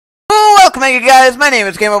Welcome back, you guys. My name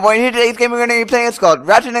is GamerBoy, and here today's game we're going to be playing is called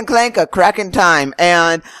Ratchet and Clank: A Crack in Time.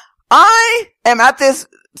 And I am at this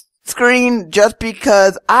screen just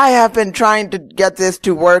because I have been trying to get this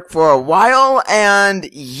to work for a while, and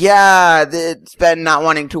yeah, it's been not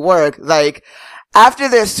wanting to work. Like, after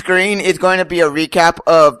this screen is going to be a recap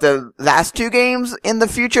of the last two games in the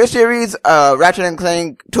future series, Ratchet and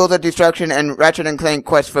Clank Tools of Destruction and Ratchet and Clank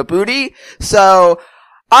Quest for Booty. So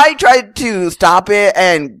I tried to stop it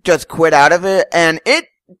and just quit out of it, and it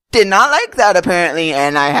did not like that apparently,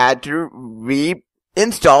 and I had to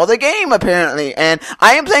reinstall the game apparently. And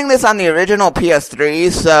I am playing this on the original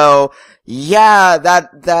PS3, so yeah,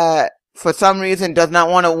 that for some reason does not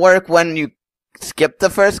want to work when you skip the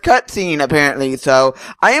first cutscene apparently. So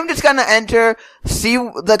I am just gonna enter, see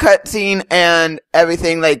the cutscene and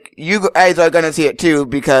everything. Like, you guys are gonna see it too,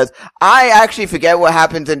 because I actually forget what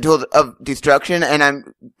happens in Tools of Destruction, and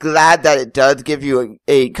I'm glad that it does give you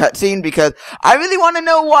a cutscene, because I really want to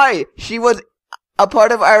know why she was a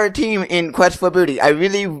part of our team in Quest for Booty. I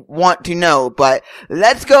really want to know, but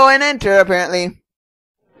let's go and enter apparently.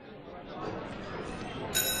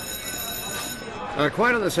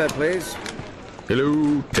 Quiet on the set, please.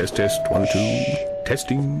 Hello, test, 1, 2,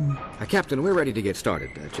 testing. Captain, we're ready to get started.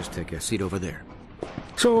 Just take a seat over there.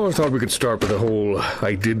 So I thought we could start with the whole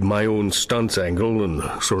I did my own stunts angle and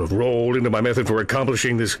sort of roll into my method for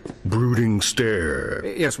accomplishing this brooding stare.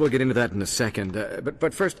 Yes, we'll get into that in a second.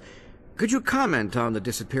 But first, could you comment on the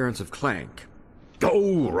disappearance of Clank?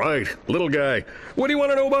 Oh, right, little guy. What do you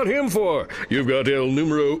want to know about him for? You've got El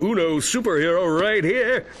Numero Uno superhero right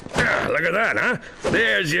here. Look at that, huh?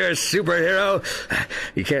 There's your superhero.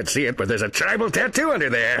 You can't see it, but there's a tribal tattoo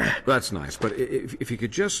under there. That's nice, but if you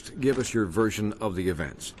could just give us your version of the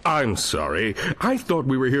events. I'm sorry. I thought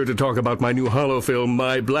we were here to talk about my new holo film,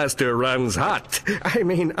 My Blaster Runs Hot. I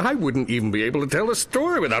mean, I wouldn't even be able to tell a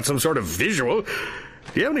story without some sort of visual.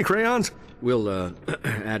 Do you have any crayons? We'll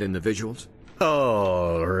add in the visuals.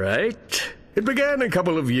 All right. It began a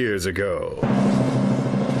couple of years ago.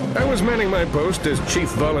 I was manning my post as chief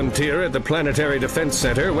volunteer at the Planetary Defense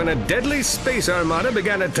Center when a deadly space armada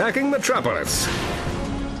began attacking Metropolis.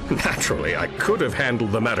 Naturally, I could have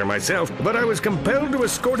handled the matter myself, but I was compelled to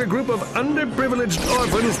escort a group of underprivileged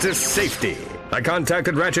orphans to safety. I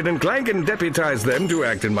contacted Ratchet and Clank and deputized them to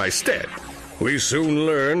act in my stead. We soon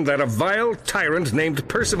learned that a vile tyrant named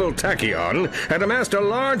Percival Tachyon had amassed a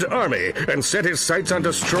large army and set his sights on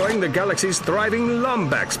destroying the galaxy's thriving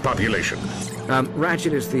Lombax population.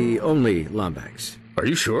 Ratchet is the only Lombax. Are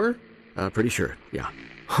you sure? Pretty sure, yeah.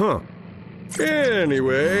 Huh.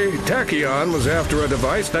 Anyway, Tachyon was after a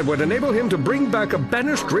device that would enable him to bring back a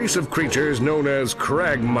banished race of creatures known as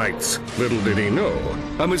Cragmites. Little did he know,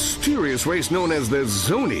 a mysterious race known as the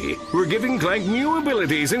Zoni were giving Clank new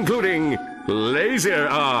abilities, including laser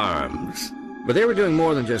arms. But they were doing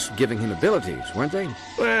more than just giving him abilities, weren't they?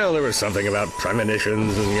 Well, there was something about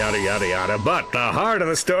premonitions and yada yada yada, but the heart of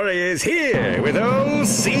the story is here with old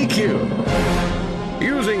CQ.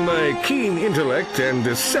 Using my keen intellect and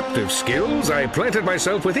deceptive skills, I planted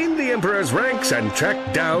myself within the Emperor's ranks and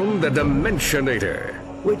tracked down the Dimensionator.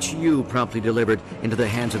 Which you promptly delivered into the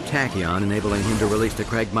hands of Tachyon, enabling him to release the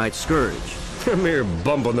Cragmite Scourge. A mere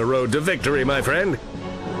bump on the road to victory, my friend.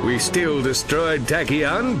 We still destroyed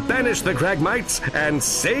Tachyon, banished the Cragmites, and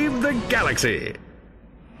saved the galaxy.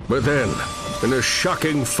 But then, in a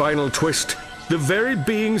shocking final twist, the very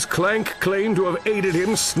beings Clank claimed to have aided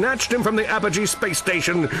him snatched him from the Apogee space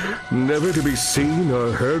station, never to be seen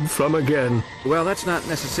or heard from again. Well, that's not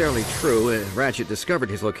necessarily true. Ratchet discovered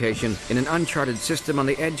his location in an uncharted system on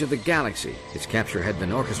the edge of the galaxy. Its capture had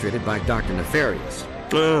been orchestrated by Dr. Nefarious.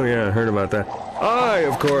 Oh, yeah, I heard about that. I,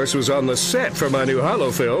 of course, was on the set for my new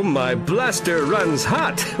holo film, My Blaster Runs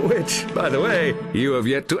Hot, which, by the way, you have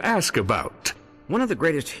yet to ask about. One of the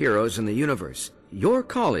greatest heroes in the universe. Your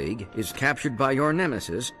colleague is captured by your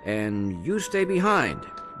nemesis, and you stay behind.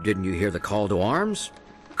 Didn't you hear the call to arms?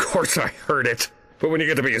 Of course I heard it. But when you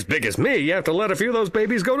get to be as big as me, you have to let a few of those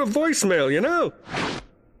babies go to voicemail, you know?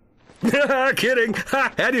 Kidding.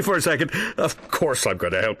 Had you for a second. Of course I'm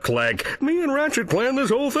going to help Clank. Me and Ratchet planned this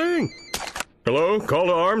whole thing. Hello? Call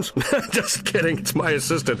to arms? Just kidding. It's my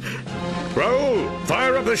assistant. Raoul,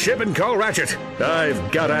 fire up the ship and call Ratchet.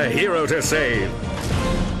 I've got a hero to save.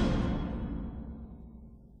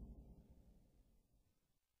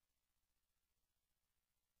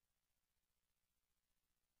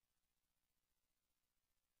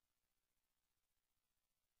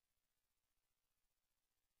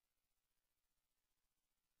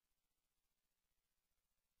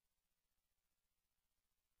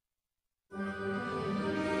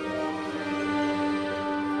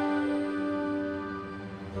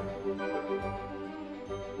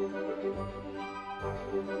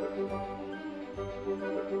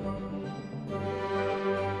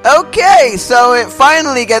 Okay, so it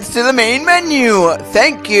finally gets to the main menu.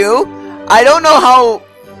 Thank you. I don't know how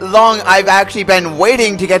long I've actually been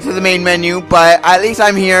waiting to get to the main menu, but at least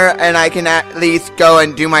I'm here and I can at least go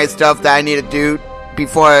and do my stuff that I need to do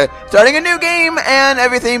before starting a new game and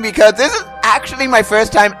everything, because this is actually my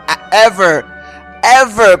first time ever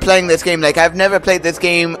playing this game. Like, I've never played this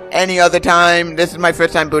game any other time. This is my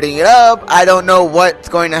first time booting it up. I don't know what's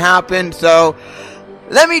going to happen, so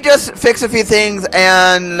let me just fix a few things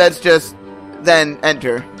and let's just then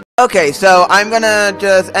enter. Okay, so I'm gonna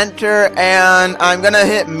just enter and I'm gonna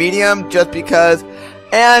hit medium just because,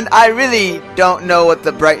 and I really don't know what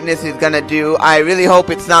the brightness is gonna do. I really hope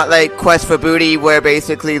it's not like Quest for Booty, where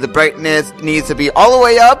basically the brightness needs to be all the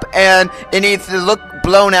way up and it needs to look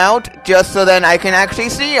blown out just so then I can actually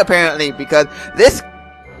see, apparently, because this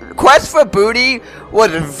Quest for Booty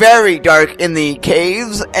was very dark in the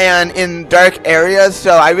caves and in dark areas,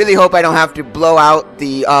 so I really hope I don't have to blow out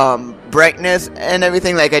the brightness and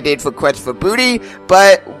everything like I did for Quest for Booty.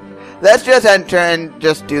 But let's just enter and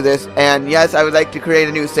just do this. And yes, I would like to create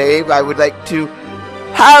a new save. I would like to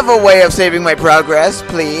have a way of saving my progress,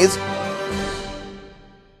 please.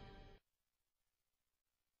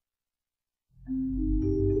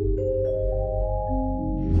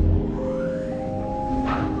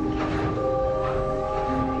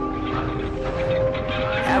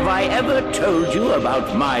 Have I ever told you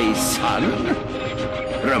about my son?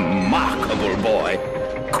 Remarkable boy.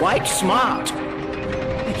 Quite smart.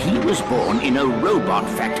 He was born in a robot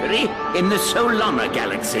factory in the Solana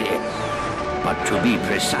galaxy. But to be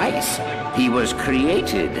precise, he was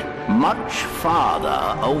created much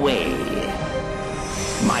farther away.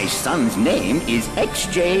 My son's name is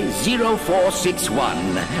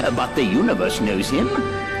XJ0461, but the universe knows him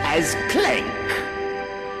as Clank.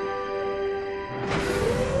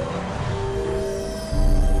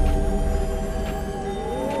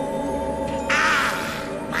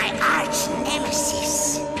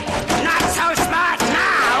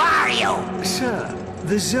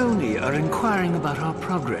 The Zoni are inquiring about our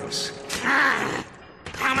progress.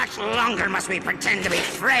 How much longer must we pretend to be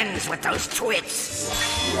friends with those twits?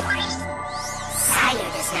 Sire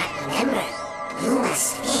does not remember. You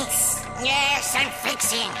must fix. Yes, I'm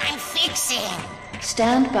fixing.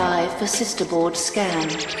 Stand by for sisterboard scan.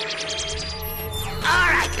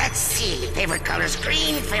 Alright, let's see. Favorite color's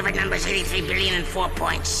green, favorite number's 83 billion and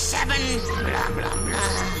 4.7, blah, blah, blah.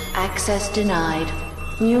 Access denied.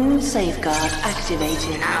 Neural safeguard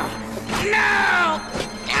activated. No!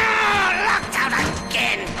 Oh, locked out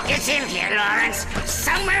again! It's in here, Lawrence.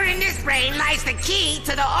 Somewhere in this brain lies the key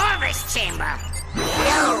to the Orvis chamber.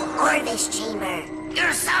 No Orvis chamber.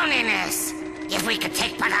 Your zoniness. If we could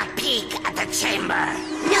take but a peek at the chamber.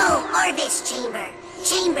 No Orvis chamber.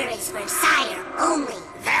 Chamber is for Sire only.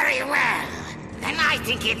 Very well. Then I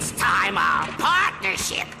think it's time our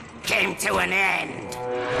partnership came to an end.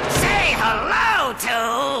 Say hello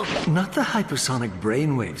to... Not the hypersonic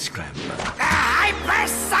brainwave scrambler. the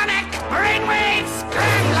Hypersonic Brainwave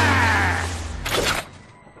Scrambler!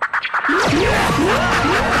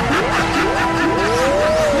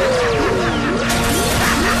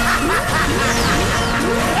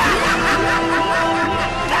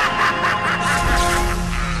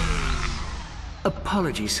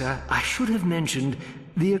 Apologies, sir. I should have mentioned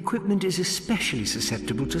the equipment is especially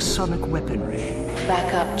susceptible to sonic weaponry.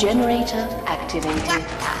 Backup generator activated.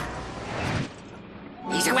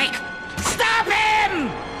 He's awake! Stop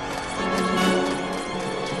him!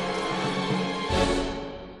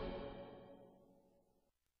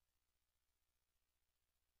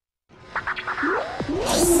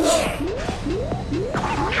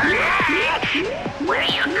 Where are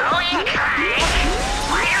you going, Clank?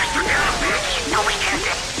 Why don't you go back so we can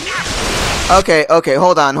discuss? Okay,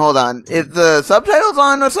 hold on. Is the subtitles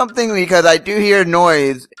on or something? Because I do hear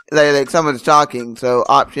noise, like someone's talking. So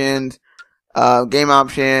options, game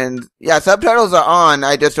options. Yeah, subtitles are on.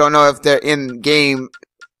 I just don't know if they're in game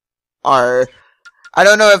or I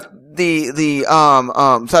don't know if the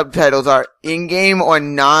subtitles are in game or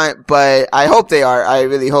not, but I hope they are. I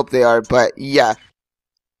really hope they are, but yeah.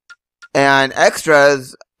 And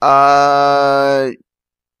extras, okay.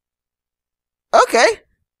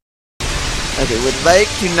 Okay, would like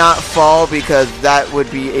to not fall because that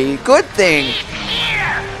would be a good thing.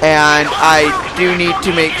 And I do need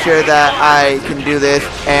to make sure that I can do this.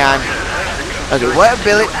 And okay, what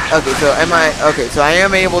ability? Okay, so am I? Okay, so I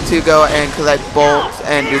am able to go and collect bolts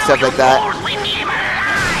and do stuff like that.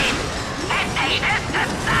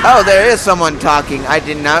 Oh, there is someone talking. I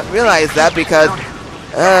did not realize that because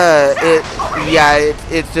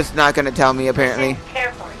It's just not gonna tell me apparently. Listen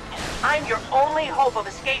carefully. I'm your only hope of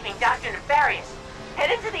escaping Dr. Nefarious.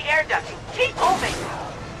 Head into the air duct and keep moving.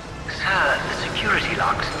 Sir, the security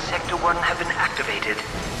locks in Sector 1 have been activated.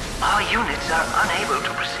 Our units are unable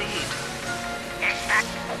to proceed.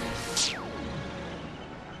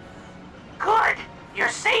 Good. You're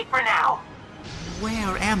safe for now.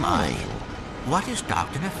 Where am I? What is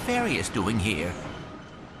Dr. Nefarious doing here?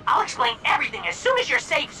 I'll explain everything as soon as you're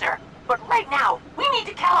safe, sir. But right now, we need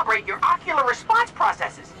to calibrate your ocular response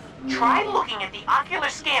processes. Try looking at the ocular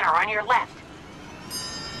scanner on your left.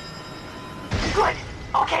 Good.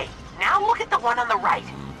 Okay, now look at the one on the right.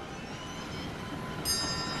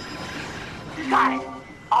 Got it.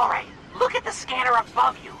 All right, look at the scanner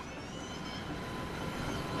above you.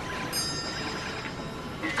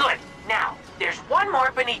 Good. Now, there's one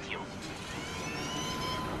more beneath you.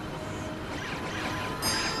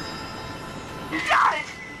 Got it!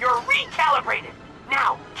 You're recalibrated.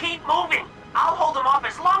 Now, keep moving. I'll hold them off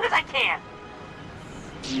as long as I can.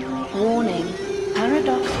 Warning.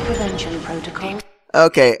 Paradox prevention protocol.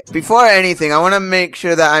 Okay, before anything, I want to make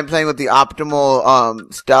sure that I'm playing with the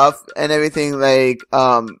optimal stuff and everything, like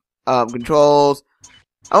controls.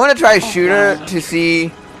 I want to try shooter to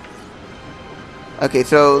see. Okay,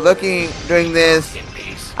 so doing this,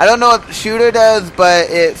 I don't know what shooter does, but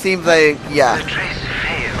it seems like, yeah.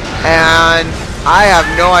 And I have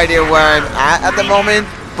no idea where I'm at the moment,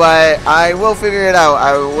 but I will figure it out.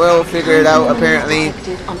 I will figure it out, apparently.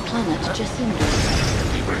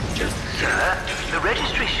 Sir, the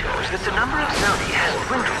registry shows that the number of Zodi has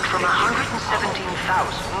dwindled from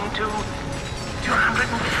 117,000 to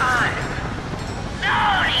 205.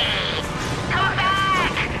 Zodi! Come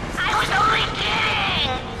back! I was only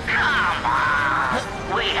kidding! Come on!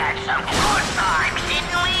 We had some good times,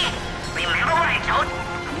 didn't we? Remember what I told you?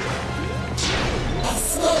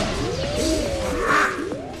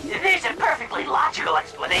 There's a perfectly logical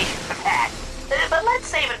explanation for that. But let's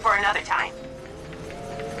save it for another time.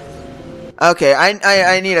 Okay,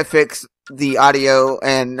 I need to fix the audio,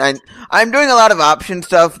 and I'm doing a lot of option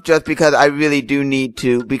stuff just because I really do need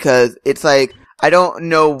to, because it's like, I don't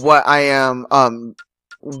know what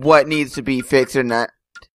what needs to be fixed or not.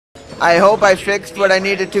 I hope I fixed what I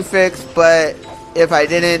needed to fix, but if I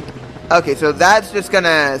didn't, okay, so that's just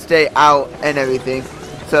gonna stay out and everything.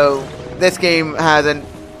 So this game has an,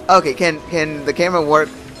 okay, can the camera work?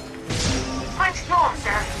 Punch through them,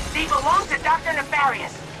 sir. They belong to Dr.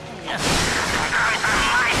 Nefarious.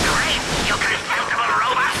 My grave, you contemptible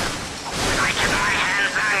robot! When I get my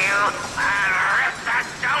hands on you, I'll rip that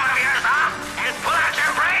dome of yours off and pull out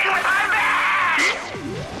your brain with my badge!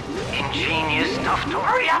 Ingenious stuff to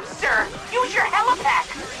Hurry up, sir! Use your helipack!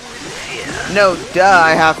 No, duh,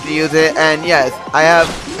 I have to use it, and yes, I have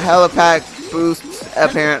helipack boosts,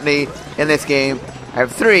 apparently, in this game. I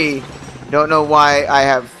have 3. Don't know why I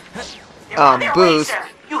have, boost.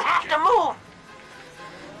 You have to move!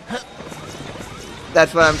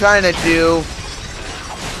 That's what I'm trying to do.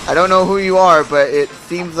 I don't know who you are, but it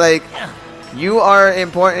seems like you are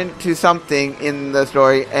important to something in the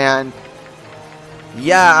story, and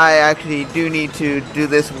yeah, I actually do need to do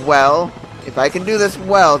this well. If I can do this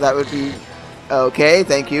well, that would be okay,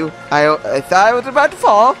 thank you. I thought I was about to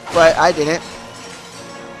fall, but I didn't.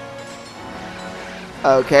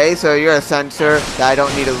 Okay, so you're a sensor that I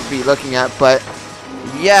don't need to be looking at, but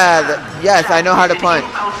yeah, yes, I know how to punch.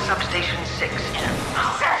 Substation 6.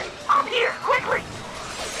 Sir, I'm here, quickly!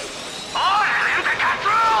 Order them to cut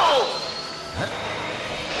through!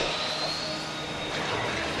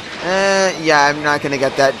 Yeah, I'm not gonna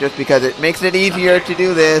get that just because it makes it easier to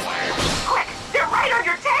do this. Quick, they're right on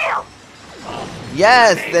your tail!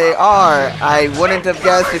 Yes, they are. I wouldn't have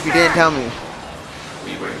guessed if you didn't tell me.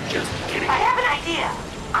 I have an idea.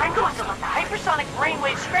 I'm going to let the hypersonic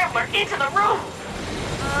brainwave scrambler into the room.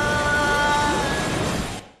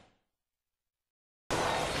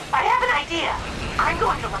 I have an idea. I'm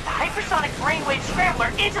going to let the hypersonic brainwave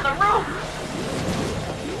scrambler into the room.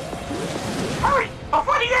 Hurry,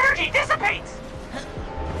 before the energy dissipates.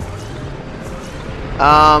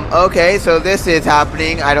 Okay, so this is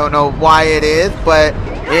happening. I don't know why it is, but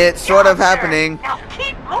it's sort of happening. Now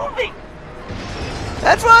keep moving.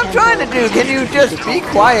 That's what I'm trying to do. Can you just be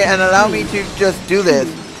quiet and allow me to just do this?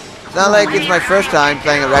 It's not like it's my first time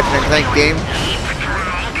playing a Ratchet and Clank game.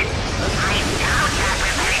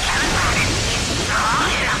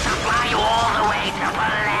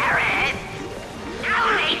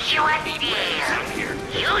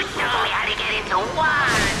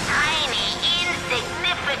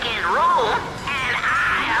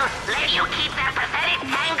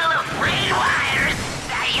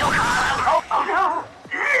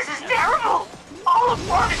 those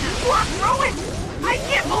orifices block through it! I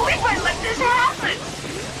can't believe I let this happen!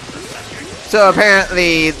 So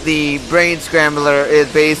apparently the brain scrambler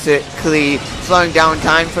is basically slowing down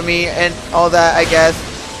time for me and all that, I guess.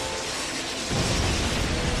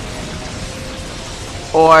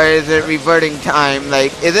 Or is it reverting time?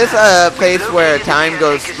 Like, is this a place where time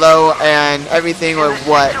goes slow and everything, or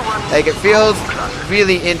what? Like, it feels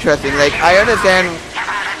really interesting. Like, I understand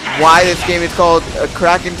why this game is called A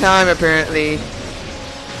Crack in Time, apparently.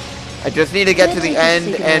 I just need to get to the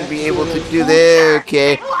end and be able to do this.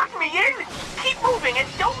 Okay. Lock me in! Keep moving and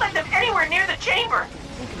don't let them anywhere near the chamber!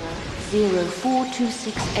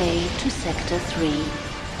 0426A to Sector 3.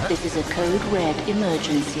 This is a code red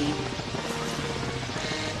emergency.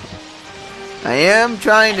 I am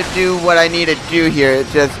trying to do what I need to do here.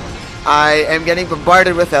 It's just I am getting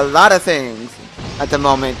bombarded with a lot of things at the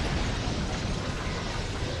moment.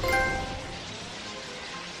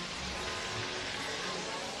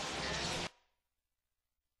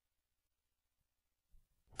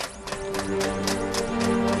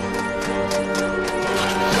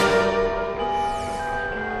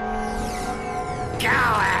 Go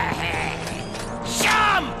ahead.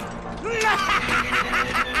 Jump!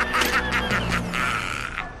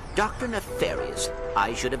 Dr. Nefarious,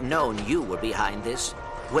 I should have known you were behind this.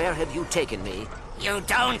 Where have you taken me? You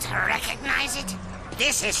don't recognize it?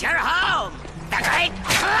 This is your home! The Great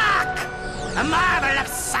Clock! A marvel of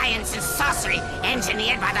science and sorcery,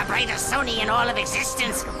 engineered by the brightest Sony in all of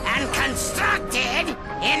existence, and constructed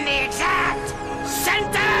in the exact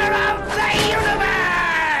center of the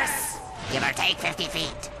universe! Give or take 50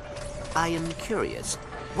 feet. I am curious.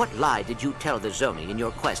 What lie did you tell the Zomi in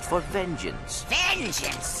your quest for vengeance?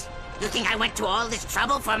 Vengeance? You think I went to all this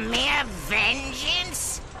trouble for mere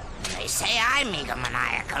vengeance? They say I'm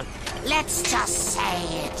egomaniacal. Let's just say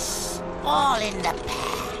it's all in the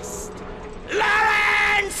past.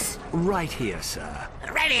 Lawrence! Right here, sir.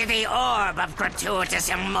 Ready the orb of gratuitous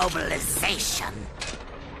immobilization.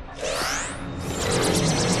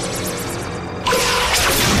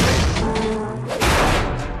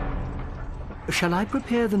 Shall I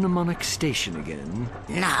prepare the mnemonic station again?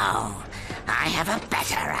 No, I have a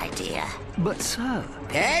better idea. But, sir...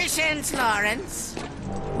 Patience, Lawrence.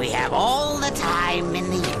 We have all the time in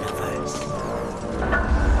the universe.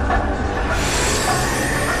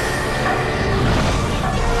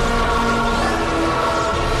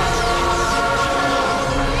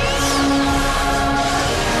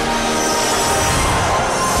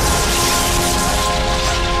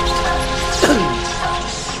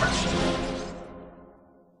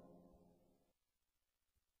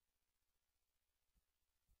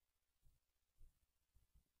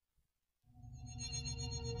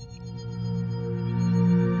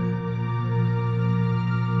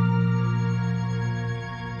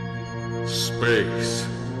 Space.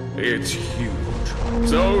 It's huge.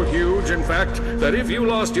 So huge, in fact, that if you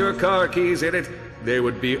lost your car keys in it, they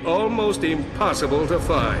would be almost impossible to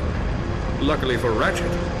find. Luckily for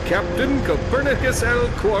Ratchet, Captain Copernicus L.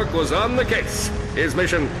 Quark was on the case. His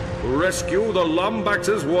mission, rescue the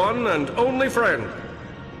Lombax's one and only friend.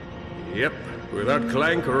 Yep, without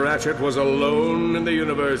Clank, Ratchet was alone in the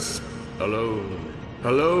universe. Alone.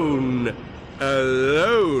 Alone.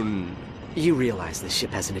 Alone. You realize this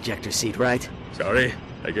ship has an ejector seat, right? Sorry.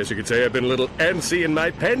 I guess you could say I've been a little antsy in my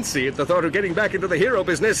pantsy at the thought of getting back into the hero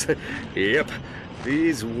business. Yep.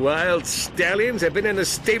 These wild stallions have been in the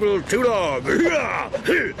stable too long.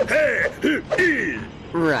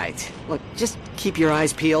 Right. Look, just keep your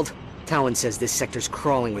eyes peeled. Talon says this sector's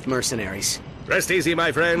crawling with mercenaries. Rest easy,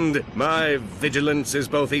 my friend. My vigilance is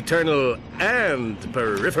both eternal and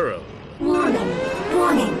peripheral. Warning.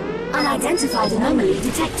 Warning. Unidentified anomaly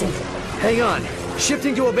detected. Hang on.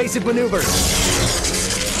 Shifting to evasive maneuvers.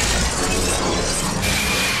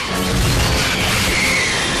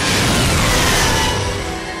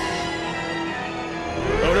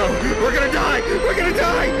 Oh no, we're gonna die! We're gonna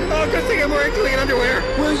die! Oh, good thing I'm wearing clean underwear!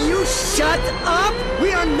 Will you shut up?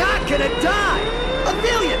 We are not gonna die!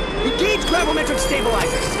 Amelia, engage gravimetric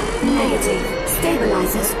stabilizers! Negative.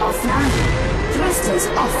 Stabilizers offline. Thrusters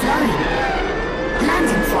offline.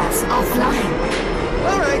 Landing flaps offline.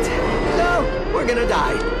 Alright, so we're gonna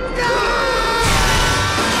die.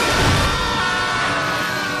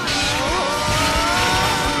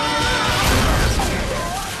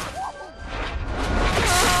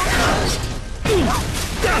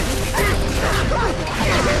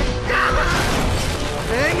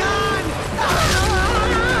 Hang on!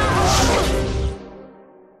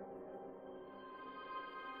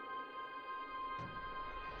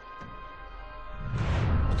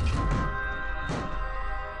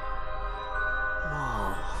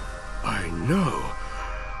 I know.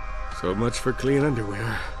 So much for clean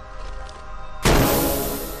underwear.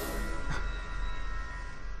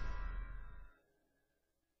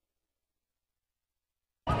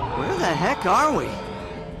 Where the heck are we?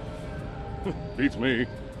 Beats me.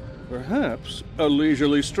 Perhaps a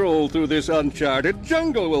leisurely stroll through this uncharted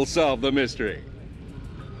jungle will solve the mystery.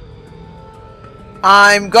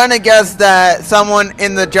 I'm gonna guess that someone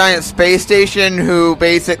in the giant space station who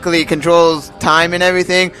basically controls time and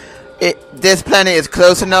everything, this planet is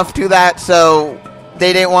close enough to that, so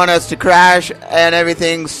they didn't want us to crash and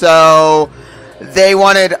everything, so they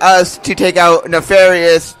wanted us to take out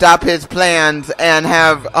Nefarious, stop his plans, and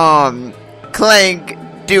have Clank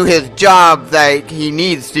do his job that he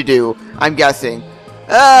needs to do, I'm guessing.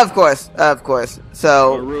 Of course.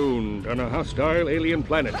 So, Marooned on a hostile alien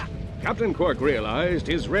planet, Captain Quark realized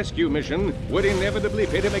his rescue mission would inevitably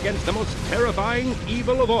pit him against the most terrifying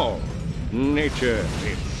evil of all, nature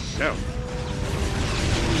itself.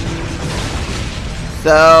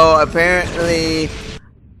 So apparently,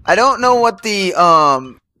 I don't know what the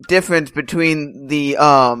difference between the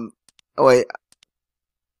oh wait.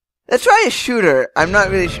 Let's try a shooter. I'm not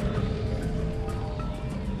really sure.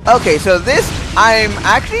 Okay, so this I'm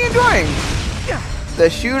actually enjoying. The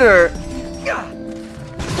shooter.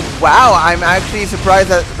 Wow, I'm actually surprised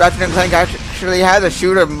that Ratchet and Clank actually has a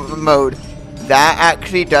shooter mode. That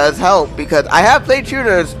actually does help because I have played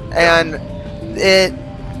shooters and it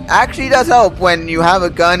actually does help when you have a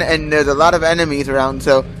gun and there's a lot of enemies around.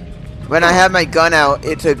 So when I have my gun out,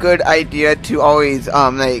 it's a good idea to always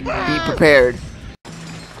like be prepared.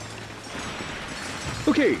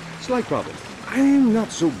 Okay, slight problem. I'm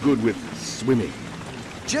not so good with swimming.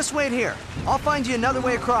 Just wait here. I'll find you another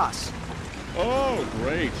way across. Oh,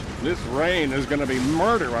 great. This rain is gonna be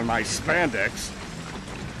murder on my spandex.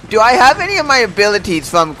 Do I have any of my abilities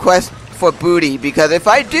from Quest for Booty? Because if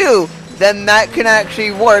I do, then that can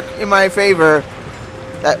actually work in my favor.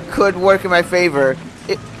 That could work in my favor.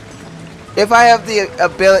 If I have the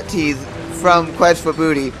abilities from Quest for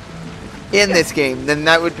Booty in this game, then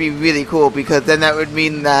that would be really cool because then that would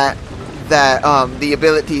mean that the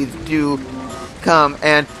abilities do come.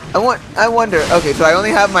 And I wonder, okay, so I only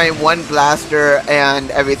have my one blaster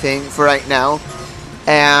and everything for right now,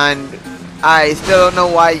 and I still don't know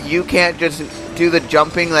why you can't just do the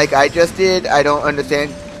jumping like I just did. I don't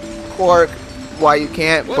understand, Quark, why you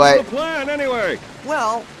can't. What's the plan anyway?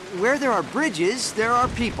 Well, where there are bridges, there are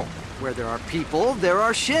people. Where there are people, there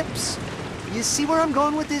are ships. You see where I'm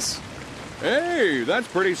going with this? Hey, that's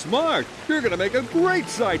pretty smart. You're gonna make a great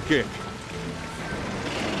sidekick.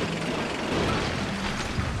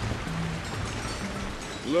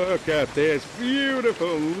 Look at this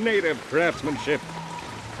beautiful native craftsmanship.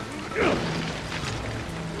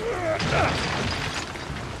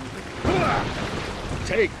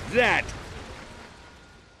 Take that!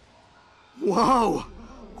 Whoa!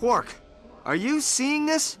 Quark, are you seeing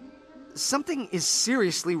this? Something is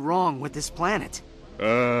seriously wrong with this planet.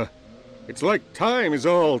 It's like time is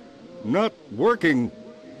all not working.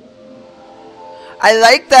 I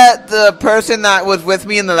like that the person that was with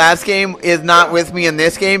me in the last game is not with me in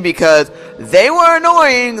this game because they were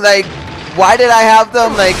annoying. Like, why did I have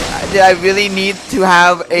them? Like, did I really need to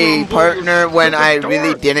have a partner when I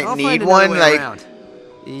really didn't need one? Like,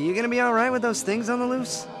 you gonna be alright with those things on the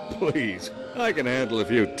loose? Please, I can handle a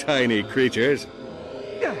few tiny creatures.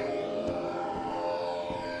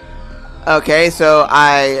 okay, so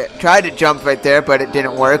I tried to jump right there, but it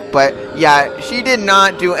didn't work. But yeah, she did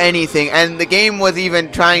not do anything, and the game was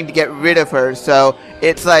even trying to get rid of her. So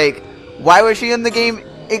it's like, why was she in the game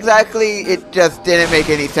exactly? It just didn't make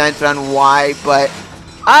any sense on why, but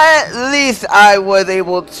at least I was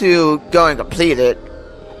able to go and complete it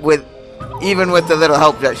even with the little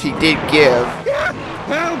help that she did give.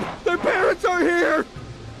 Help! Their parents are here!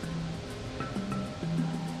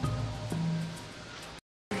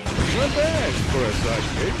 Not bad for a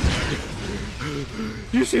sidekick.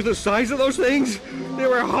 You see the size of those things? They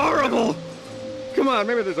were horrible! Come on,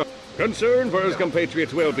 maybe there's a... Concerned for his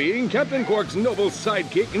compatriots' well-being, Captain Quark's noble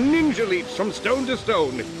sidekick ninja leaps from stone to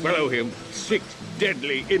stone. Below him, 6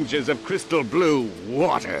 deadly inches of crystal blue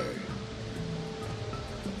water.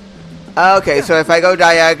 Okay, so if I go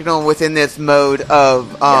diagonal within this mode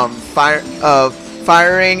of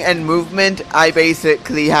firing and movement, I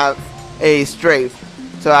basically have a strafe.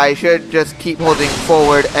 So I should just keep holding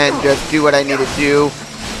forward and just do what I need to do.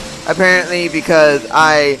 Apparently, because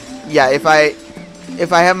if I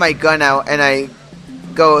have my gun out and I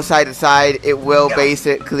go side to side, it will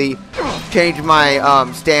basically change my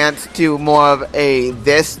stance to more of a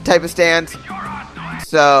this type of stance.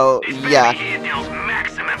 So yeah. Deals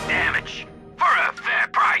maximum damage for a fair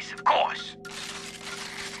price, of course.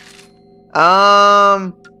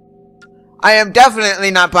 I am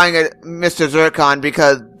definitely not buying a Mr. Zircon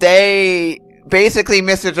because basically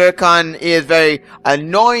Mr. Zircon is very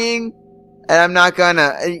annoying, and I'm not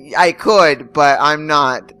gonna, I could, but I'm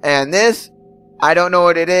not. And this, I don't know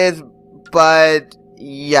what it is, but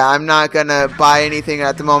yeah, I'm not gonna buy anything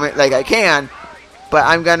at the moment. Like, I can, but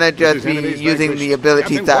I'm gonna just be using the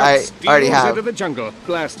abilities that I already have. Into the jungle,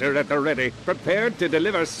 blaster at the ready, prepared to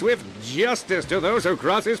deliver swift justice to those who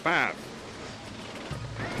cross his path.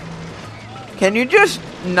 Can you just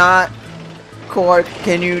not, Cork?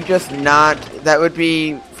 Can you just not? That would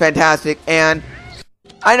be fantastic. And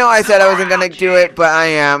I know I said I wasn't gonna do it, but I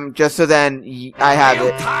am, just so then I have it.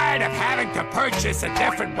 Are you tired of having to purchase a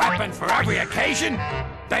different weapon for every occasion?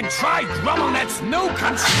 Then try Grummelnet's new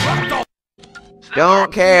Constructo.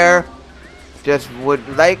 Don't care. Just would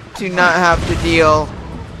like to not have to deal.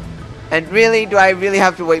 And really, do I really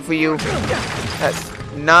have to wait for you? That's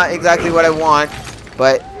not exactly what I want,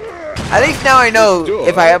 but at least now I know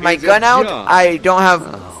if I have my gun out, I don't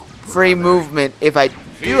have free movement. If I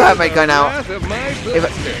do have my gun out,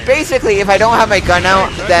 basically if I don't have my gun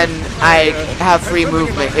out, then I have free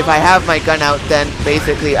movement. If I have my gun out, then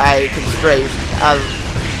basically I can strafe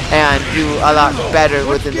and do a lot better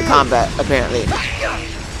within the combat, apparently.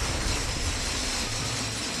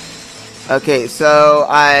 Okay, so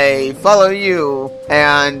I follow you,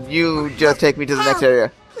 and you just take me to the next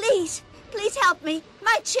area. Please, please help me.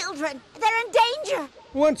 My children, they're in danger.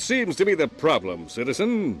 What seems to be the problem,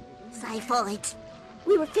 citizen? Xiphoids.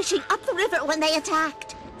 We were fishing up the river when they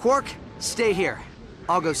attacked. Quark, stay here.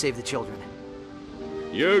 I'll go save the children.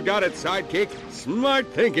 You got it, sidekick. Smart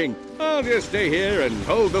thinking. I'll just stay here and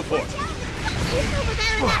hold the fort. He's over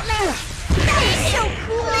there in that mess. That is so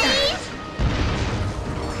cool.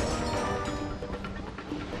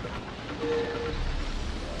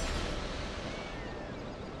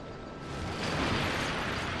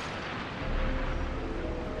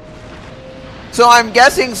 So I'm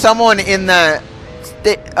guessing someone in the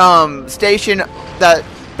station that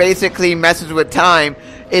basically messes with time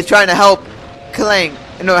is trying to help Clank,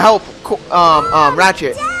 help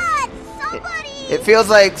Ratchet. Dad, it feels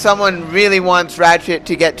like someone really wants Ratchet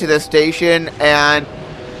to get to the station and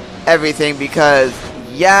everything because,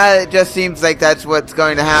 yeah, it just seems like that's what's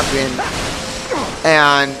going to happen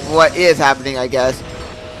and what is happening, I guess.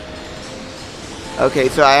 Okay,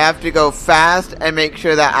 so I have to go fast and make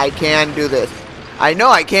sure that I can do this. I know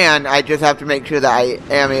I can, I just have to make sure that I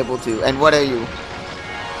am able to. And what are you?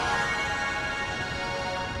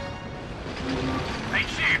 Hey,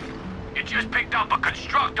 Chief, you just picked up a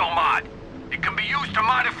Constructo mod. It can be used to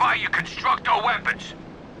modify your Constructo weapons.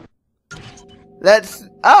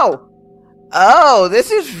 Oh,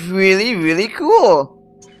 this is really, really cool.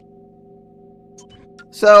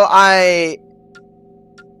 So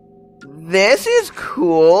this is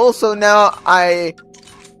cool. So now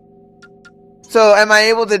So am I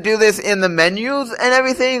able to do this in the menus and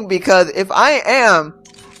everything? Because if I am,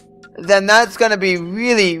 then that's gonna be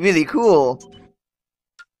really, really cool.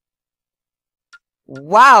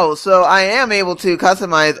 Wow, so I am able to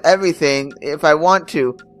customize everything if I want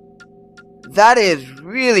to. That is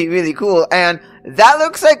really, really cool. And that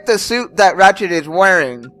looks like the suit that Ratchet is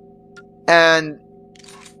wearing. And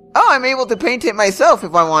oh, I'm able to paint it myself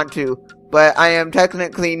if I want to. But I am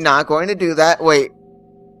technically not going to do that. Wait.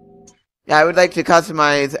 I would like to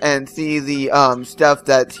customize and see the stuff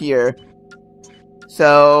that's here.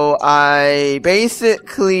 So I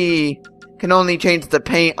basically can only change the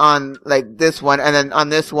paint on like this one, and then on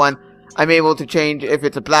this one I'm able to change if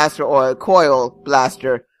it's a blaster or a coil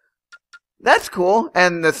blaster. That's cool.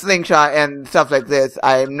 And the slingshot and stuff like this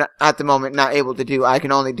I'm not, at the moment not able to do. I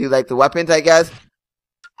can only do like the weapons, I guess.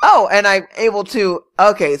 Oh, and I'm able to,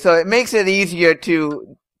 okay, so it makes it easier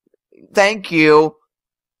to, thank you.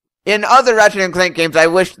 In other Ratchet and Clank games, I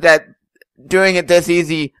wish that doing it this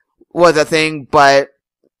easy was a thing, but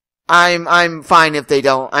I'm fine if they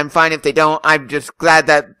don't. I'm fine if they don't. I'm just glad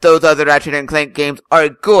that those other Ratchet and Clank games are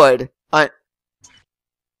good.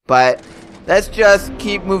 But let's just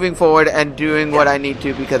keep moving forward and doing what I need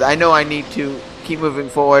to, because I know I need to keep moving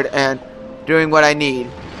forward and doing what I need.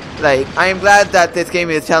 Like, I am glad that this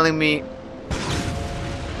game is telling me,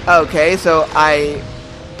 okay, so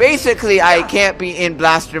basically, I can't be in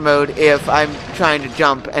blaster mode if I'm trying to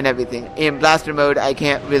jump and everything. In blaster mode, I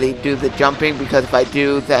can't really do the jumping because if I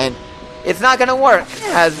do, then it's not going to work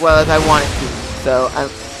as well as I want it to. So,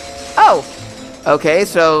 oh! Okay,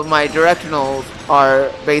 so my directionals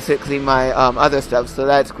are basically my other stuff, so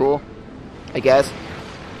that's cool, I guess.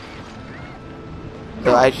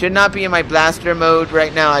 So I should not be in my blaster mode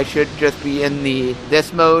right now. I should just be in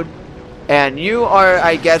this mode. And you are,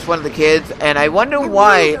 I guess, one of the kids, and I wonder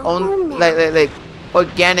why like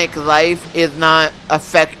organic life is not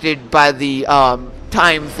affected by the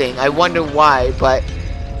time thing. I wonder why, but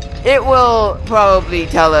it will probably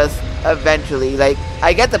tell us eventually. Like,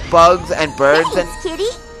 I get the bugs and birds. Thanks, Kitty.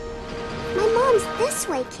 My mom's this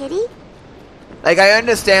way, Kitty. Like, I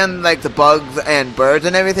understand, like, the bugs and birds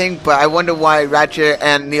and everything, but I wonder why Ratchet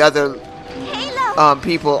and the other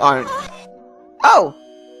people aren't. Oh!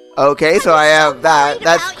 Okay, so I have that.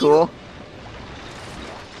 That's cool.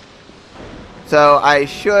 So I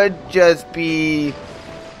should just be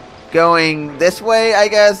going this way, I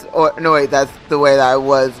guess? Or, no wait, that's the way that I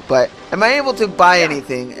was, but am I able to buy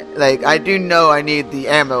anything? Like, I do know I need the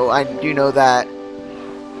ammo. I do know that.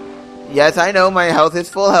 Yes, I know my health is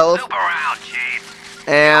full health.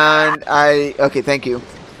 And okay, thank you.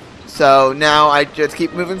 So now I just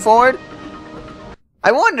keep moving forward.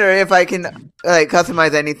 I wonder if I can, like,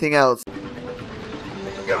 customize anything else.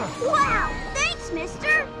 Wow, thanks,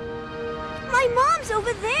 mister. My mom's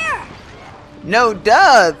over there. No,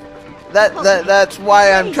 duh. That's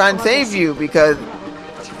why I'm trying to save you, because...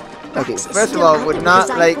 Okay, first of all, would not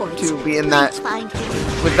like to be in that...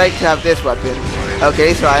 Would like to have this weapon.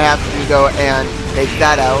 Okay, so I have to go and take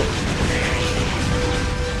that out.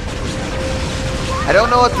 I don't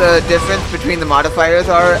know what the difference between the modifiers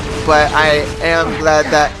are, but I am glad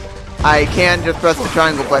that I can just press the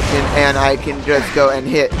triangle button and I can just go and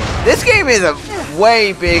hit. This game is a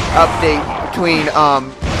way big update between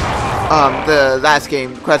the last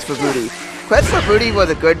game, Quest for Booty. Quest for Booty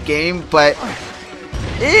was a good game, but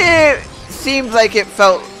it seems like it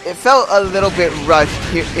felt a little bit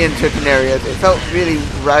rushed in certain areas. It felt really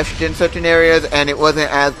rushed in certain areas, and it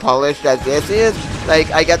wasn't as polished as this is.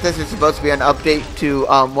 Like, I get this is supposed to be an update to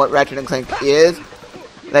what Ratchet and Clank is.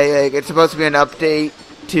 Like it's supposed to be an update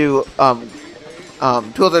to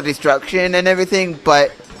Tools of Destruction and everything,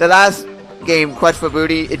 but the last game, Quest for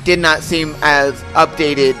Booty, it did not seem as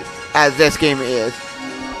updated as this game is.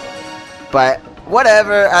 But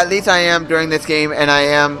whatever, at least I am during this game, and I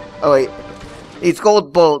am... Oh wait, these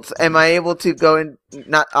gold bolts, am I able to go in,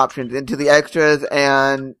 not options, into the extras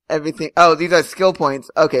and everything? Oh, these are skill points,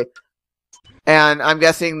 okay. And I'm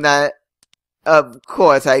guessing that, of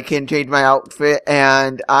course, I can change my outfit,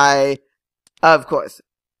 and of course.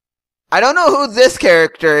 I don't know who this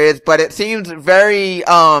character is, but it seems very,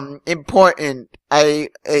 important.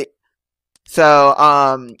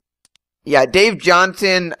 Yeah, Dave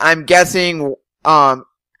Johnson, I'm guessing, from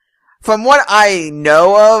what I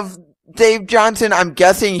know of Dave Johnson, I'm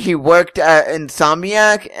guessing he worked at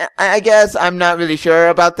Insomniac, I guess. I'm not really sure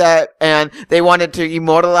about that. And they wanted to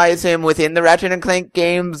immortalize him within the Ratchet and Clank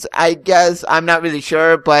games, I guess. I'm not really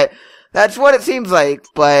sure, but that's what it seems like.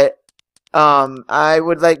 But, I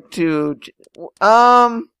would like to,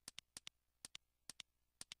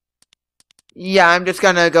 yeah, I'm just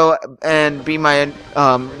gonna go and be my,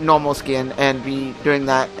 normal skin and be doing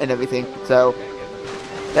that and everything. So,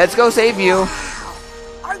 let's go save you.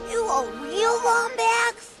 Are you a real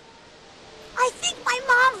Lombax? I think my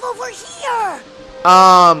mom's over here.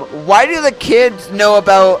 Why do the kids know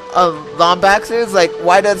about, Lombaxes? Like,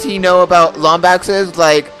 why does he know about Lombaxes?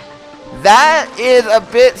 Like, that is a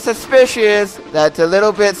bit suspicious. That's a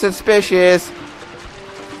little bit suspicious.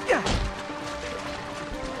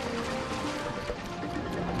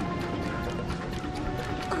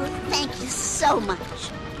 Oh, thank you so much.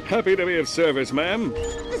 Happy to be of service, ma'am.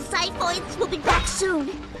 The Xiphoids will be back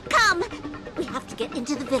soon. Come! We have to get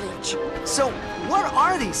into the village. So, what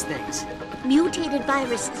are these things? Mutated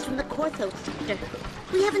viruses from the Corthos sector.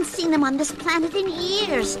 We haven't seen them on this planet in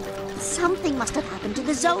years. Something must have happened to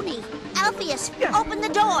the Zoni. Alpheus, open the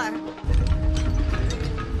door!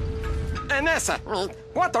 Anessa,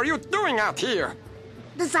 what are you doing out here?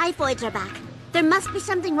 The Xiphoids are back. There must be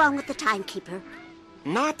something wrong with the Timekeeper.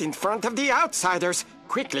 Not in front of the outsiders.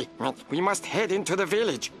 Quickly, we must head into the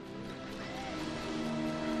village.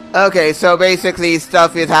 Okay, so basically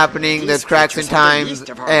stuff is happening, there's cracks in times,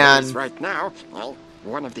 and... Right now,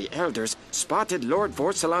 one of the elders spotted Lord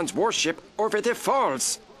Vorsalon's warship over the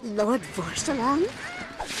falls. Lord Vorsalon?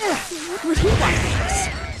 What would he want with us?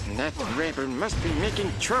 That rebel must be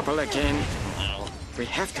making trouble again. We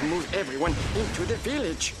have to move everyone into the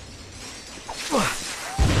village.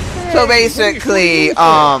 So basically,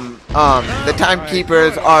 the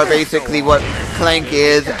Timekeepers are basically what Clank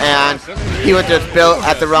is, and he was just built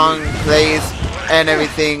at the wrong place and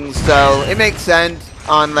everything, so it makes sense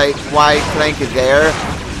on, like, why Clank is there.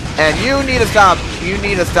 And you need to stop. You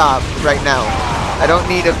need to stop right now. I don't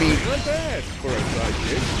need to be...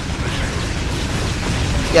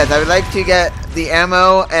 Yes, I would like to get the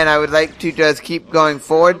ammo, and I would like to just keep going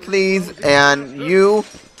forward, please. And you,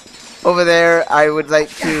 over there, I would like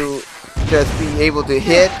to just be able to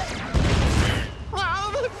hit.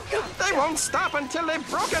 Well, they won't stop until they've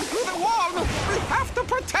broken through the wall. We have to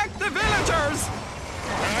protect the villagers.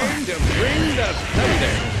 Time to bring the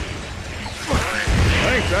thunder.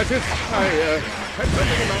 Thanks, Ratchet. I had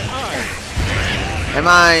something in my eye. Am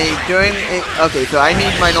I doing it? Okay, so I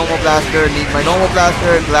need my normal blaster.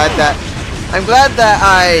 I'm glad that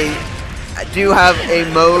I do have a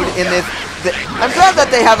mode in this. I'm glad that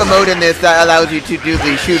they have a mode in this that allows you to do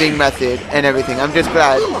the shooting method and everything. I'm just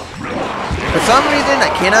glad. For some reason, I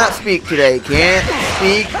cannot speak today. Can't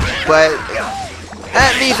speak, but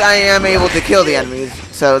at least I am able to kill the enemies,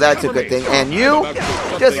 so that's a good thing. And you,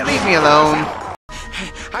 just leave me alone.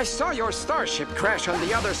 I saw your starship crash on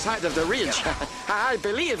the other side of the ridge. I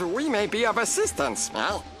believe we may be of assistance.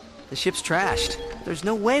 Well, The ship's trashed. There's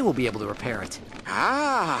no way we'll be able to repair it.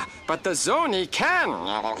 Ah, but the Zoni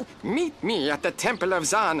can. Meet me at the Temple of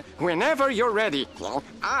Zan whenever you're ready.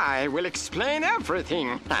 I will explain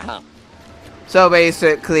everything. So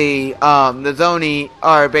basically, the Zoni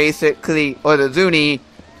are basically, or the Zuni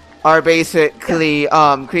are basically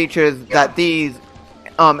creatures that these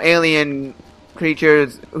alien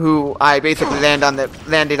creatures who I basically landed on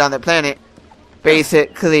the planet.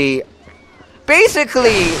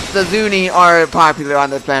 Basically, the Zuni are popular on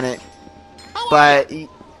this planet. But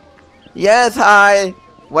yes, hi,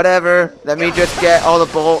 whatever. Let me just get all the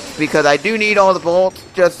bolts because I do need all the bolts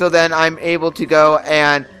just so then I'm able to go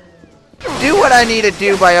and do what I need to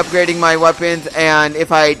do by upgrading my weapons. And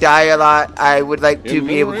if I die a lot, I would like to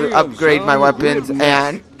be able to upgrade my weapons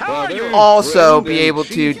and also be able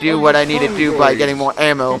to do what I need to do by getting more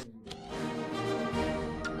ammo.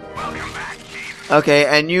 Okay,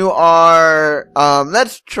 and you are,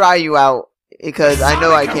 let's try you out, because I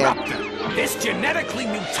know I can't. This genetically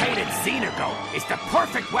mutated Xenago is the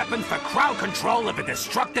perfect weapon for crowd control of a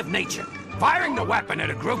destructive nature. Firing the weapon at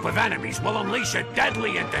a group of enemies will unleash a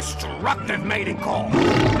deadly and destructive mating call.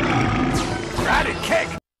 Ratchet kick!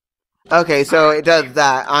 Okay, so it does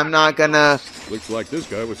that. I'm not gonna... Looks like this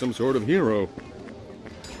guy was some sort of hero.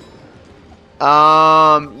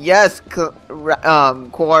 Yes,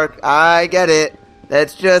 Quark, I get it.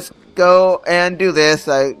 Let's just go and do this,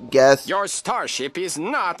 I guess. Your starship is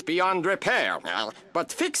not beyond repair,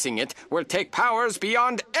 but fixing it will take powers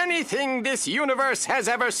beyond anything this universe has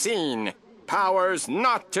ever seen. Powers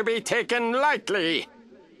not to be taken lightly.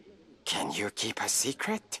 Can you keep a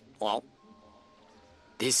secret? Well,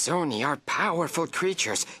 these Zoni are powerful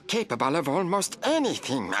creatures, capable of almost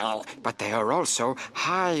anything, but they are also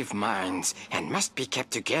hive minds and must be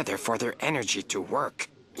kept together for their energy to work.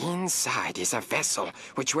 Inside is a vessel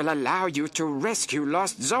which will allow you to rescue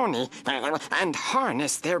lost Zoni and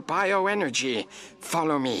harness their bioenergy.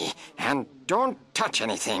 Follow me and don't touch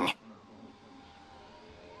anything.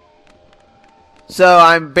 So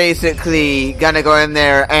I'm basically gonna go in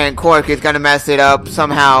there and Quark is gonna mess it up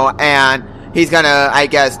somehow and he's gonna, I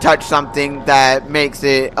guess, touch something that makes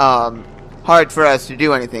it hard for us to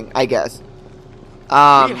do anything, I guess.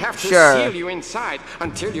 We'll have to sure. seal you inside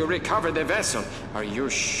until you recover the vessel. Are you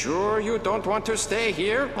sure you don't want to stay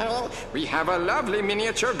here? Well, we have a lovely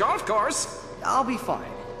miniature golf course. I'll be fine.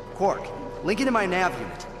 Quark, link into my nav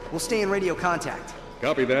unit. We'll stay in radio contact.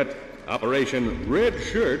 Copy that. Operation Red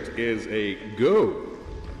Shirt is a go.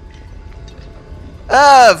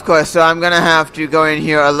 Of course, so I'm gonna have to go in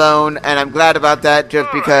here alone, and I'm glad about that just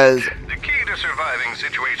because... The key to surviving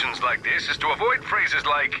situations like this is to avoid phrases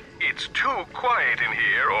like, "It's too quiet in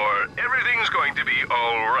here," or "Everything's going to be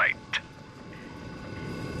alright."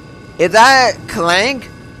 Is that Clank?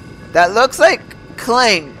 That looks like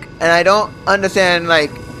Clank, and I don't understand,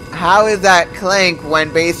 like, how is that Clank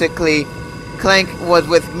when basically Clank was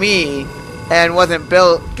with me and wasn't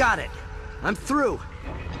built... Got it. I'm through.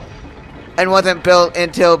 And wasn't built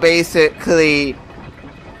until basically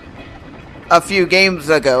a few games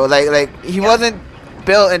ago. Like he wasn't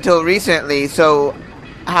built until recently. So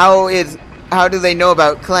how do they know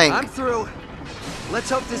about Clank? I'm through.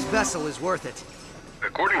 Let's hope this vessel is worth it.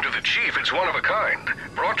 According to the chief, it's one of a kind,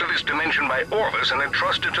 brought to this dimension by Orvis and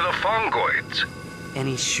entrusted to the Fongoids. And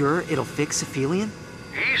he's sure it'll fix Aphelion?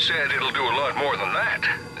 He said it'll do a lot more than that.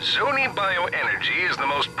 Zoni bioenergy is the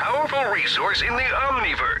most powerful resource in the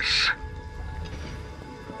Omniverse.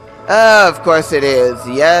 Of course it is.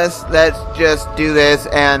 Yes, let's just do this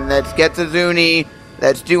and let's get the Zuni.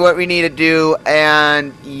 Let's do what we need to do.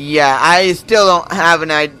 And yeah, I still don't have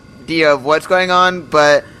an idea of what's going on,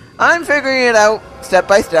 but I'm figuring it out step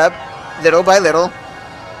by step, little by little.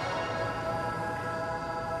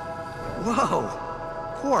 Whoa.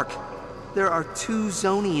 Quark, There are 2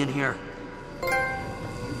 Zoni in here.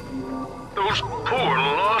 Those poor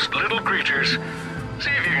lost little creatures. See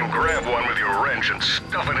if you can grab one with your wrench and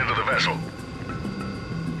stuff it into the vessel.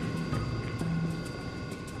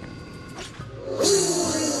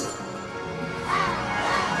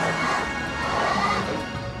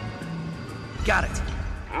 Got it.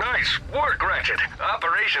 Nice work, Ratchet.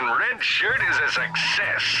 Operation Red Shirt is a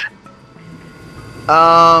success.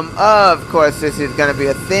 Of course this is gonna be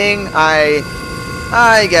a thing.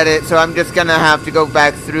 I get it. So I'm just gonna have to go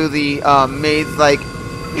back through the maze-like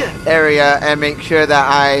area and make sure that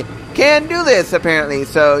I can do this, apparently.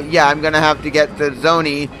 So yeah, I'm gonna have to get the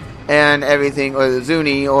Zoni and everything, or the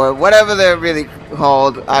Zuni, or whatever they're really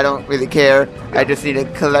called. I don't really care. I just need to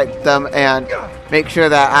collect them and make sure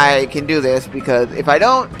that I can do this, because if I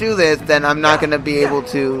don't do this, then I'm not gonna be able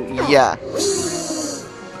to, yeah.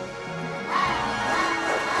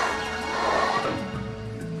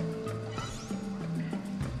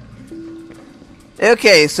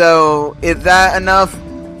 Okay, so is that enough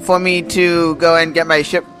for me to go and get my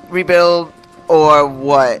ship rebuilt, or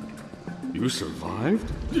what? You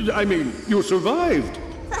survived? I mean, you survived!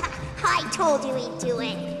 I told you he'd do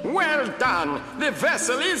it. Well done! The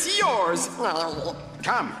vessel is yours!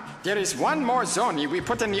 Come, there is one more Zoni we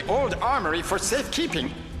put in the old armory for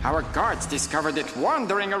safekeeping. Our guards discovered it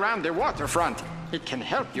wandering around the waterfront. It can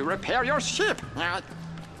help you repair your ship.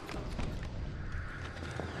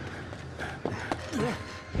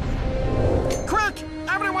 Quick!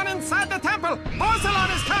 Everyone inside the temple!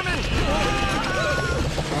 Porcelain is coming!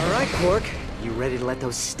 Alright, Quark. You ready to let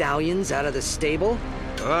those stallions out of the stable?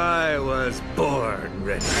 I was born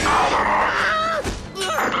ready. I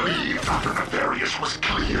believe Dr. Nefarious was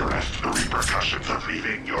clear as to the repercussions of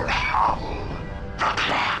leaving your hull. The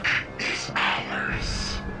clock is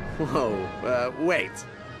ours. Whoa, wait.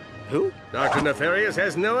 Who? Dr. Nefarious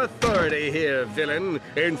has no authority here, villain.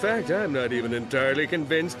 In fact, I'm not even entirely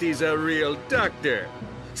convinced he's a real doctor.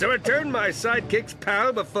 So return my sidekick's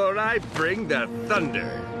pal before I bring the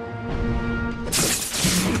thunder.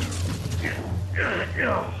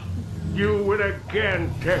 You win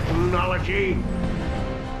again, technology.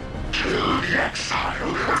 Kill the exile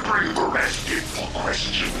and bring the rest in for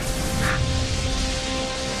question.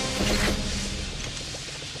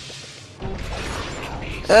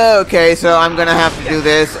 Okay, so I'm gonna have to do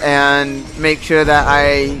this and make sure that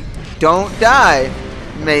I don't die.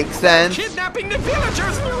 Makes sense. Kidnapping the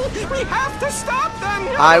villagers! We have to stop them!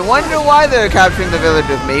 I wonder why they're capturing the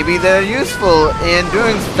villagers. Maybe they're useful in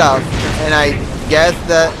doing stuff. And I guess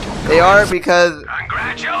that they are, because...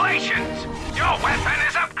 Congratulations! Your weapon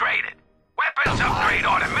is upgraded. Weapons upgrade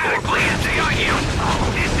automatically as they are used.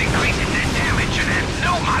 This increases their damage and has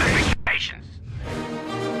no modifications.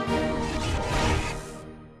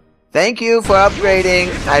 Thank you for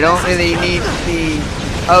upgrading. I don't really need the...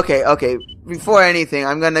 Okay. Before anything,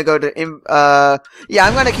 I'm gonna go to... yeah,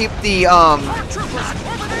 I'm gonna keep the,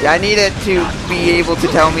 yeah, I need it to be able to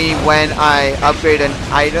tell me when I upgrade an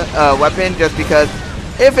item, weapon, just because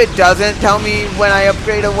if it doesn't tell me when I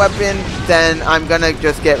upgrade a weapon, then I'm gonna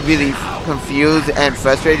just get really confused and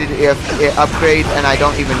frustrated if it upgrades and I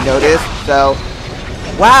don't even notice. So,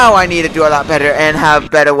 wow, I need to do a lot better and have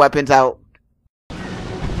better weapons out.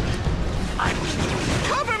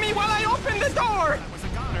 Cover me while I open the door!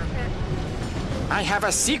 I have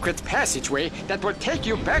a secret passageway that will take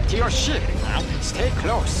you back to your ship. Now, stay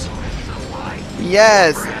close.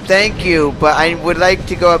 Yes, thank you, but I would like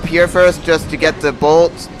to go up here first just to get the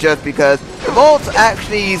bolts, just because the bolts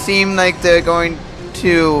actually seem like they're going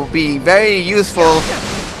to be very useful.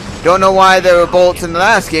 Don't know why there were bolts in the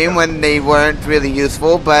last game when they weren't really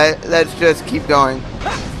useful, but let's just keep going.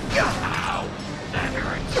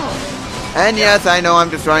 And yes, I know I'm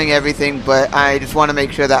destroying everything, but I just want to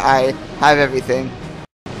make sure that I have everything.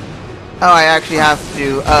 Oh, I actually have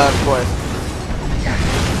to, of course.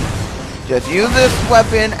 Just use this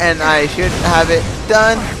weapon and I should have it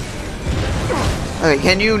done. Okay,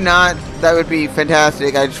 can you not? That would be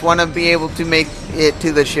fantastic. I just want to be able to make it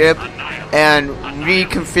to the ship and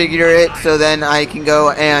reconfigure it so then I can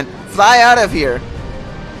go and fly out of here.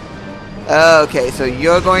 Okay, so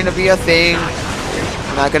you're going to be a thing.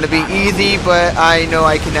 Not going to be easy, but I know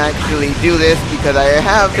I can actually do this because I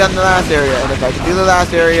have done the last area. And if I can do the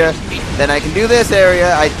last area, then I can do this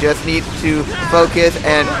area. I just need to focus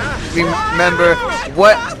and remember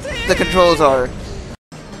what the controls are.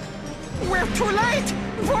 We're too late!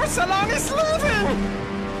 Porcelain is leaving!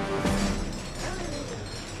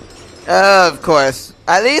 Of course.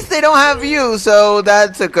 At least they don't have you, so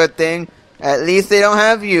that's a good thing. At least they don't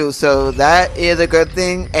have you, so that is a good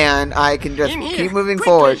thing, and I can just keep moving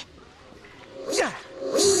forward.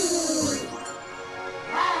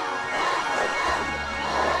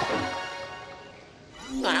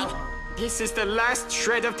 This is the last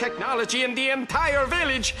shred of technology in the entire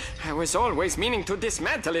village. I was always meaning to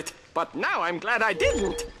dismantle it, but now I'm glad I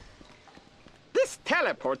didn't. This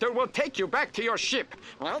teleporter will take you back to your ship.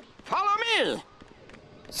 Well, follow me.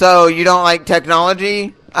 So you don't like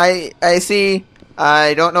technology? I see.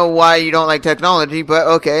 I don't know why you don't like technology, but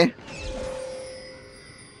okay.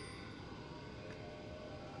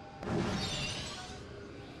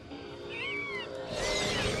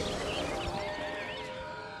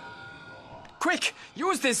 Quick,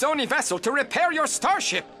 use the Zoni vessel to repair your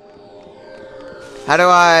starship. How do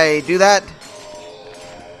I do that?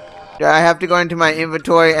 Do I have to go into my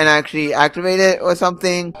inventory and actually activate it or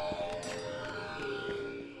something?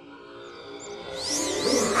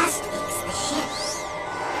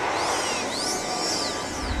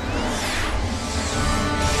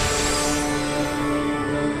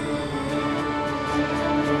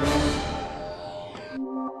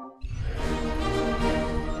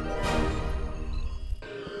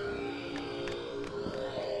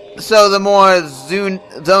 So the more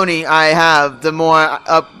Zoni I have, the more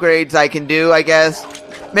upgrades I can do, I guess.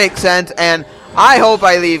 Makes sense, and I hope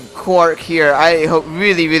I leave Quark here. I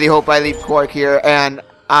really hope I leave Quark here, and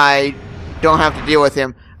I don't have to deal with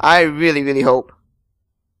him. I really hope.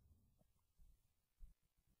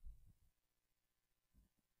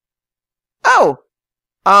 Oh!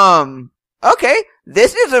 Okay.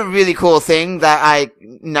 This is a really cool thing that I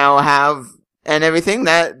now have, and everything.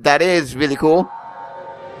 That is really cool.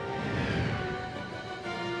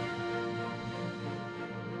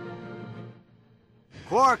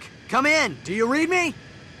 Quark, come in. Do you read me?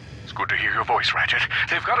 It's good to hear your voice, Ratchet.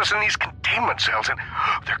 They've got us in these containment cells, and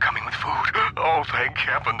they're coming with food. Oh, thank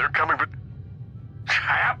heaven, they're coming with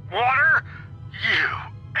tap water? You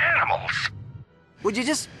animals! Would you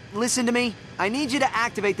just listen to me? I need you to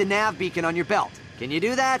activate the nav beacon on your belt. Can you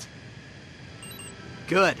do that?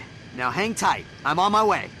 Good. Now hang tight. I'm on my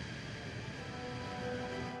way.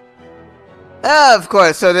 Of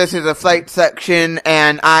course, so this is a flight section,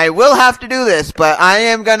 and I will have to do this, but I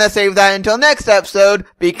am gonna save that until next episode,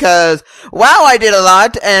 because, wow, I did a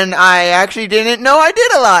lot, and I actually didn't know I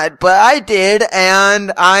did a lot, but I did,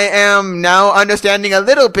 and I am now understanding a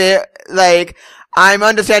little bit, like, I'm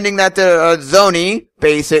understanding that there are Zoni,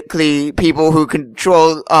 basically people who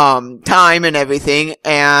control time and everything,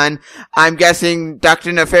 and I'm guessing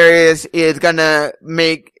Dr. Nefarious is gonna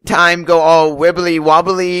make time go all wibbly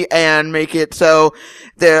wobbly and make it so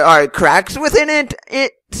there are cracks within it.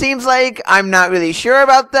 It seems like. I'm not really sure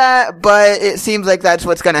about that, but it seems like that's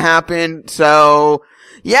what's gonna happen. So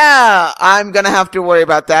yeah, I'm gonna have to worry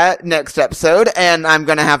about that next episode, and I'm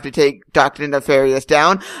gonna have to take Dr. Nefarious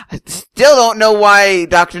down. I still don't know why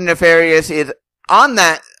Dr. Nefarious is on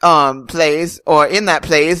that place, or in that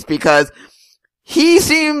place, because he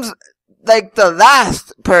seems like the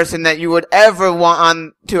last person that you would ever want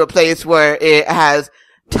on to a place where it has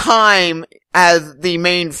time as the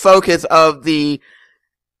main focus of the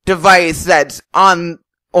device that's on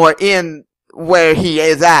or in where he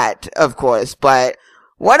is at, of course, but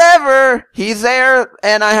whatever, he's there,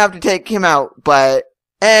 and I have to take him out. But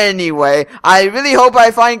anyway, I really hope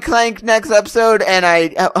I find Clank next episode, and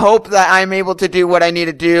I hope that I'm able to do what I need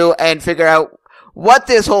to do and figure out what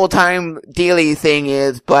this whole time dealy thing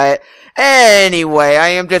is. But anyway, I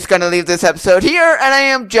am just gonna leave this episode here, and I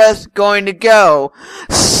am just going to go.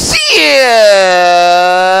 See ya!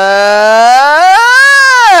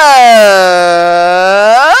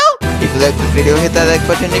 If you like this video, hit that like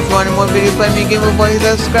button. If you want more videos by me, GamerBoy, hit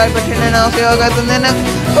that subscribe button, and I'll see you all guys in the next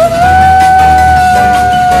video.